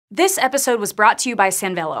This episode was brought to you by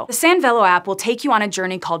Sanvelo. The Sanvelo app will take you on a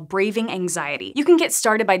journey called Braving Anxiety. You can get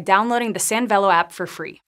started by downloading the Sanvelo app for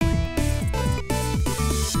free.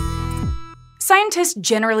 Scientists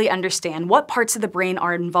generally understand what parts of the brain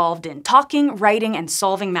are involved in talking, writing, and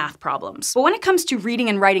solving math problems. But when it comes to reading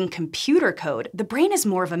and writing computer code, the brain is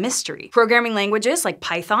more of a mystery. Programming languages like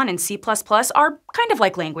Python and C++ are kind of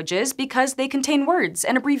like languages because they contain words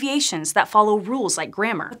and abbreviations that follow rules like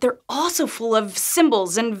grammar. But they're also full of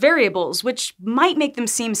symbols and variables, which might make them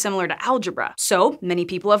seem similar to algebra. So many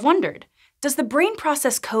people have wondered, does the brain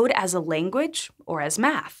process code as a language or as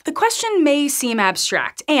math? The question may seem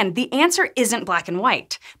abstract, and the answer isn't black and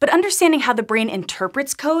white. But understanding how the brain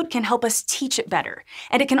interprets code can help us teach it better,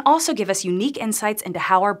 and it can also give us unique insights into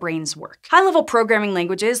how our brains work. High-level programming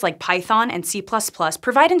languages like Python and C++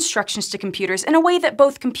 provide instructions to computers in a way that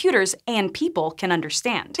both computers and people can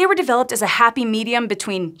understand. They were developed as a happy medium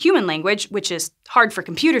between human language, which is hard for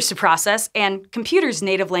computers to process, and computers'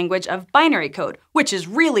 native language of binary code, which is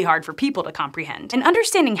really hard for people to comprehend. And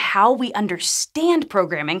understanding how we understand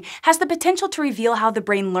programming has the potential to reveal how the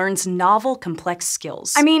brain learns novel, complex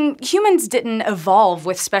skills. I mean, humans didn't evolve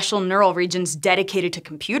with special neural regions dedicated to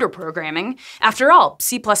computer programming. After all,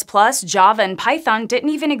 C++, Java, and Python didn't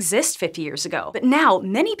even exist 50 years ago. But now,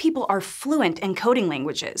 many people are fluent in coding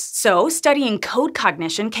languages. So, studying code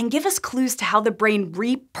cognition can give us clues to how the brain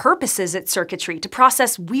repurposes its circuitry to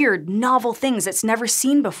process weird, novel things it's never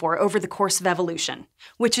seen before over the course of evolution,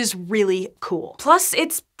 which is really cool. Plus,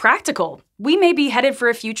 it's practical. We may be headed for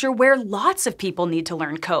a future where lots of people need to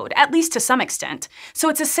learn code, at least to some extent, so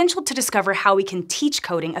it's essential to discover how we can teach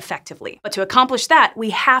coding effectively. But to accomplish that, we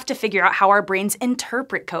have to figure out how our brains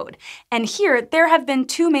interpret code. And here, there have been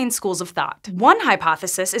two main schools of thought. One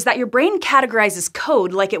hypothesis is that your brain categorizes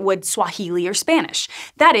code like it would Swahili or Spanish.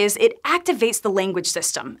 That is, it activates the language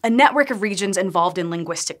system, a network of regions involved in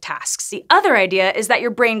linguistic tasks. The other idea is that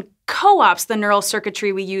your brain co-ops the neural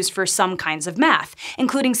circuitry we use for some kinds of math,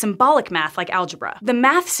 including symbolic math like algebra. The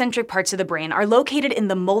math-centric parts of the brain are located in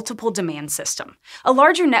the multiple demand system, a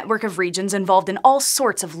larger network of regions involved in all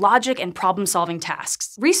sorts of logic and problem-solving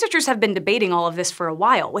tasks. Researchers have been debating all of this for a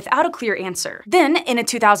while without a clear answer. Then, in a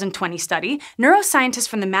 2020 study, neuroscientists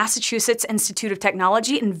from the Massachusetts Institute of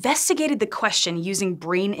Technology investigated the question using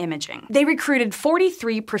brain imaging. They recruited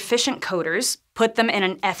 43 proficient coders, put them in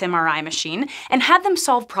an fMRI machine, and had them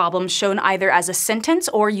solve problems shown either as a sentence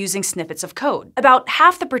or using snippets of code. About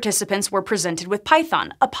half the participants were presented with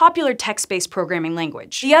Python, a popular text-based programming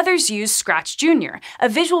language. The others used Scratch Jr., a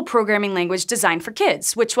visual programming language designed for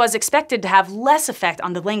kids, which was expected to have less effect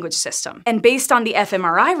on the language system. And based on the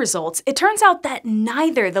fMRI results, it turns out that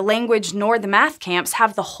neither the language nor the math camps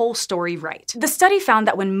have the whole story right. The study found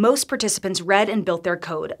that when most participants read and built their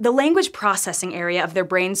code, the language processing area of their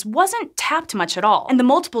brains wasn't tapped much at all. And the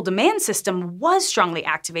multiple demand system was strongly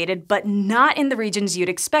activated, but not in the regions you'd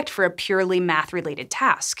expect for a purely math-related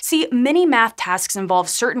task. See, many math tasks involve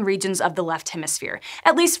certain regions of the left hemisphere,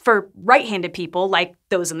 at least for right-handed people like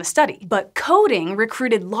those in the study. But coding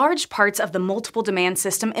recruited large parts of the multiple demand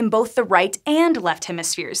system in both the right and left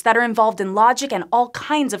hemispheres that are involved in logic and all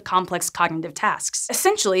kinds of complex cognitive tasks.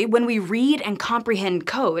 Essentially, when we read and comprehend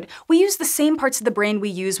code, we use the same parts of the brain we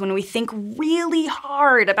use when we think really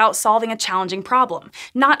hard about solving a challenging problem,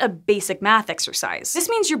 not a basic math exercise. This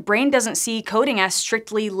means your brain doesn't see coding as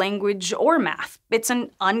strictly language or math. It's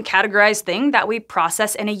an uncategorized thing that we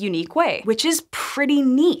process in a unique way, which is pretty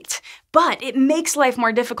neat. But it makes life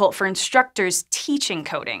more difficult for instructors teaching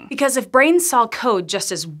coding. Because if brains saw code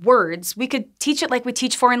just as words, we could teach it like we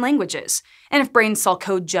teach foreign languages. And if brains saw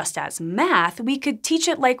code just as math, we could teach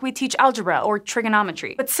it like we teach algebra or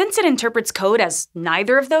trigonometry. But since it interprets code as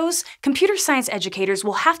neither of those, computer science educators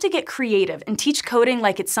will have to get creative and teach coding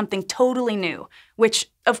like it's something totally new,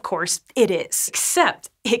 which, of course, it is. Except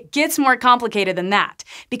it gets more complicated than that,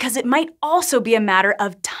 because it might also be a matter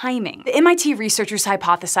of timing. The MIT researchers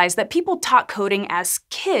hypothesized that people taught coding as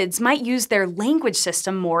kids might use their language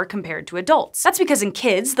system more compared to adults. That's because in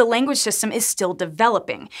kids, the language system is still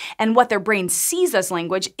developing, and what their brain sees as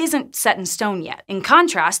language isn't set in stone yet. In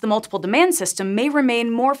contrast, the multiple demand system may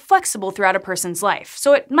remain more flexible throughout a person's life,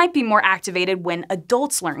 so it might be more activated when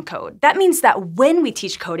adults learn code. That means that when we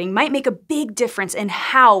teach coding might make a big difference in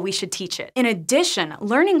how we should teach it. In addition,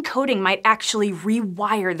 learning coding might actually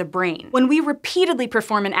rewire the brain. When we repeatedly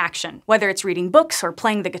perform an action, whether it's reading books or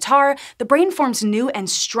playing the guitar, the brain forms new and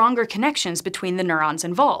stronger connections between the neurons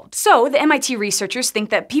involved. So, the MIT researchers think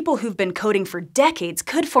that people who've been coding for decades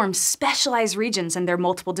could form specialized regions in their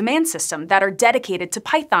multiple domain system that are dedicated to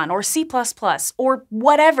Python or C++ or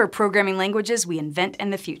whatever programming languages we invent in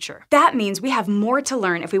the future. That means we have more to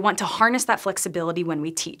learn if we want to harness that flexibility when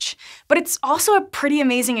we teach. But it's also a pretty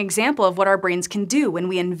amazing example of what our brains can do when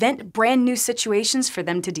we invent brand new situations for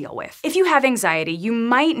them to deal with. If you have anxiety, you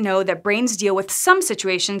might know that brains deal with some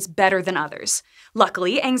situations better than others.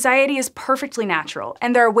 Luckily, anxiety is perfectly natural,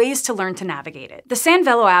 and there are ways to learn to navigate it. The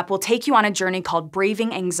Sandvelo app will take you on a journey called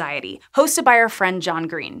Braving Anxiety, hosted by our friend John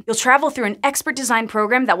Green. You'll travel through an expert-designed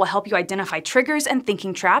program that will help you identify triggers and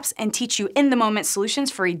thinking traps and teach you in-the-moment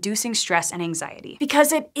solutions for reducing stress and anxiety.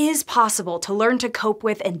 Because it is possible to learn to cope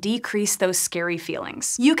with and decrease those scary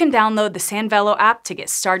feelings. You can download the Sandvelo app to get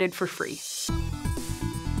started for free.